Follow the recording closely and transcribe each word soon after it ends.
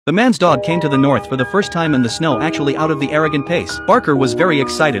The man's dog came to the north for the first time in the snow, actually out of the arrogant pace. Barker was very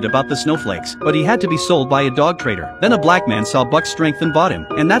excited about the snowflakes, but he had to be sold by a dog trader. Then a black man saw Buck's strength and bought him,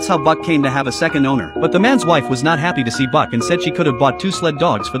 and that's how Buck came to have a second owner. But the man's wife was not happy to see Buck and said she could have bought 2 sled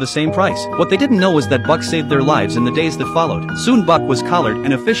dogs for the same price. What they didn't know was that Buck saved their lives in the days that followed. Soon Buck was collared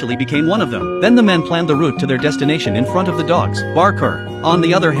and officially became one of them. Then the men planned the route to their destination in front of the dogs. Barker, on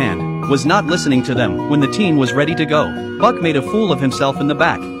the other hand, was not listening to them. When the team was ready to go, Buck made a fool of himself in the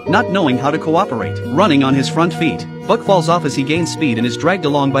back, not knowing how to cooperate. Running on his front feet, Buck falls off as he gains speed and is dragged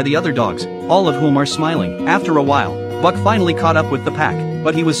along by the other dogs, all of whom are smiling. After a while, Buck finally caught up with the pack,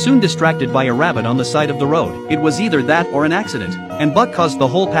 but he was soon distracted by a rabbit on the side of the road. It was either that or an accident, and Buck caused the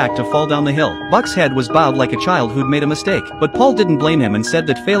whole pack to fall down the hill. Buck's head was bowed like a child who'd made a mistake, but Paul didn't blame him and said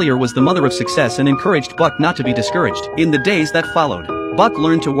that failure was the mother of success and encouraged Buck not to be discouraged. In the days that followed, Buck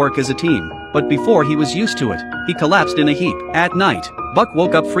learned to work as a team, but before he was used to it, he collapsed in a heap. At night, Buck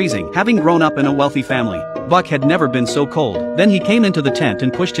woke up freezing. Having grown up in a wealthy family, Buck had never been so cold. Then he came into the tent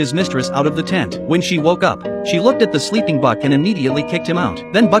and pushed his mistress out of the tent. When she woke up, she looked at the sleeping Buck and immediately kicked him out.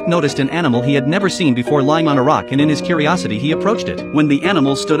 Then Buck noticed an animal he had never seen before lying on a rock, and in his curiosity he approached it. When the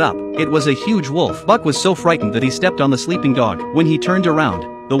animal stood up, it was a huge wolf. Buck was so frightened that he stepped on the sleeping dog. When he turned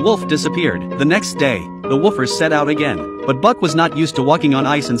around, the wolf disappeared. The next day, the woofers set out again. But Buck was not used to walking on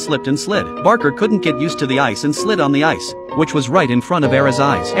ice and slipped and slid. Barker couldn't get used to the ice and slid on the ice, which was right in front of Era's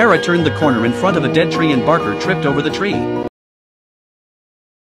eyes. Era turned the corner in front of a dead tree and Barker tripped over the tree.